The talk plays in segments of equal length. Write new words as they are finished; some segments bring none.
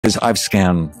Because I've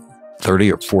scanned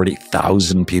 30 or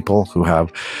 40,000 people who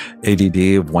have ADD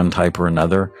of one type or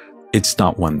another. It's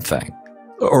not one thing.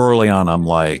 Early on, I'm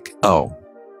like, oh,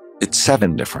 it's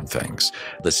 7 different things.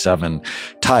 The 7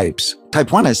 types.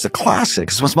 Type 1 is the classic.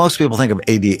 It's what most people think of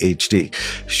ADHD.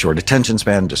 Short attention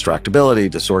span,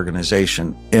 distractibility,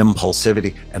 disorganization,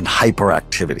 impulsivity, and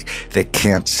hyperactivity. They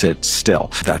can't sit still.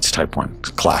 That's type 1,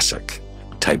 classic.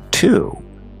 Type 2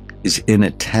 is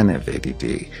inattentive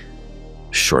ADD.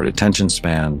 Short attention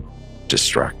span,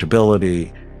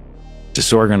 distractibility,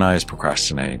 disorganized,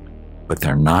 procrastinate, but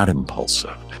they're not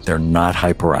impulsive. They're not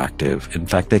hyperactive. In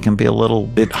fact, they can be a little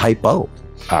bit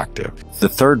hypoactive. The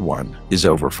third one is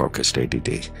overfocused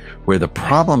ADD, where the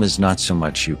problem is not so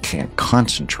much you can't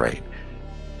concentrate,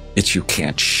 it's you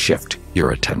can't shift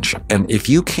your attention. And if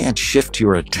you can't shift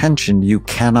your attention, you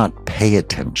cannot pay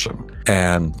attention.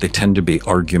 And they tend to be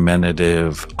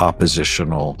argumentative,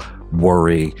 oppositional,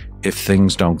 worry. If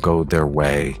things don't go their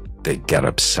way, they get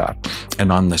upset.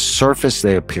 And on the surface,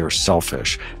 they appear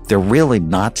selfish. They're really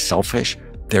not selfish.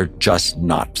 They're just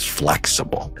not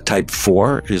flexible. Type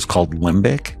 4 is called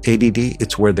limbic ADD.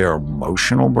 It's where their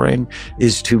emotional brain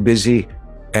is too busy.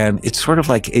 And it's sort of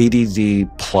like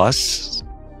ADD plus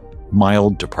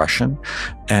mild depression.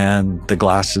 And the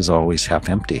glass is always half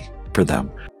empty for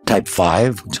them. Type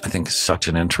 5, which I think is such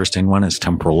an interesting one, is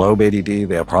temporal lobe ADD.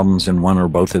 They have problems in one or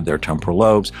both of their temporal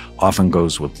lobes, often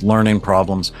goes with learning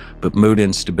problems, but mood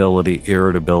instability,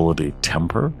 irritability,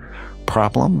 temper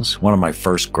problems. One of my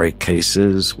first great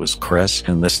cases was Chris,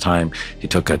 and this time he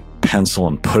took a pencil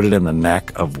and put it in the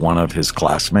neck of one of his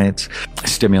classmates.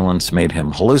 Stimulants made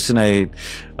him hallucinate,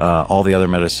 all the other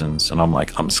medicines, and I'm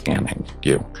like, I'm scanning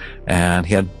you. And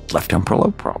he had left temporal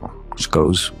lobe problem, which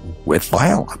goes with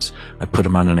violence. I put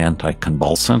him on an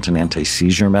anticonvulsant, an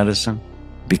anti-seizure medicine,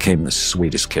 became the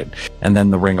sweetest kid. And then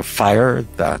the Ring of Fire,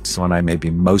 that's what I may be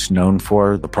most known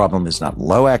for. The problem is not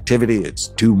low activity, it's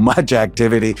too much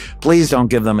activity. Please don't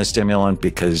give them a stimulant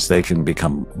because they can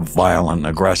become violent and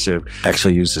aggressive.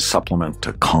 Actually use a supplement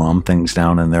to calm things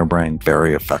down in their brain,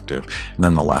 very effective. And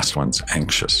then the last one's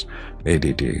anxious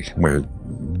ADD, where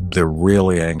they're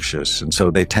really anxious. And so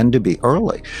they tend to be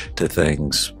early to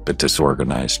things, but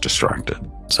disorganized, distracted,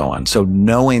 so on. So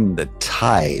knowing the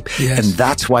type, yes. And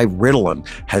that's why Ritalin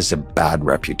has a bad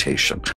reputation.